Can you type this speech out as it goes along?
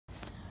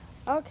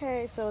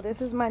Okay, so this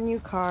is my new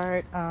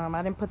cart.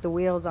 I didn't put the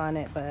wheels on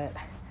it, but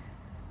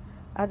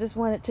I just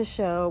wanted to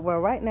show. Well,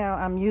 right now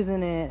I'm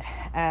using it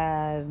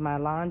as my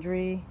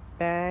laundry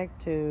bag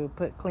to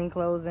put clean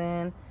clothes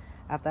in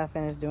after I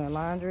finish doing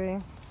laundry.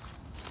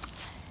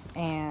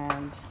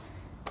 And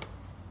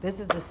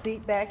this is the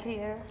seat back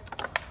here.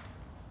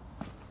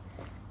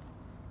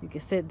 You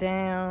can sit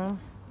down.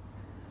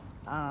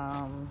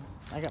 I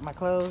got my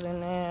clothes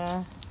in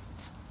there.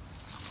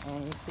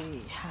 And you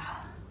see.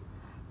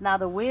 Now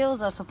the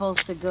wheels are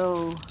supposed to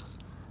go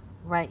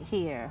right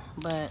here,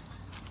 but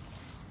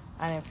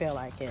I didn't feel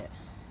like it.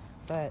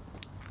 But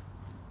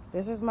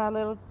this is my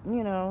little,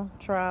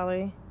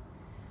 trolley.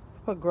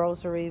 Put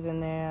groceries in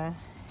there.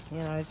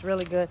 It's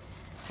really good.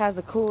 Has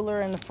a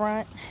cooler in the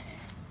front,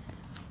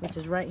 which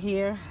is right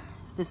here.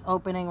 It's this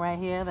opening right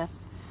here.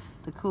 That's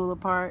the cooler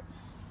part.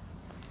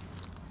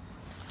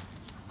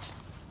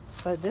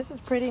 But this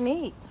is pretty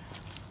neat.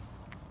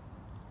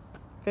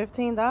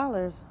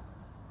 $15.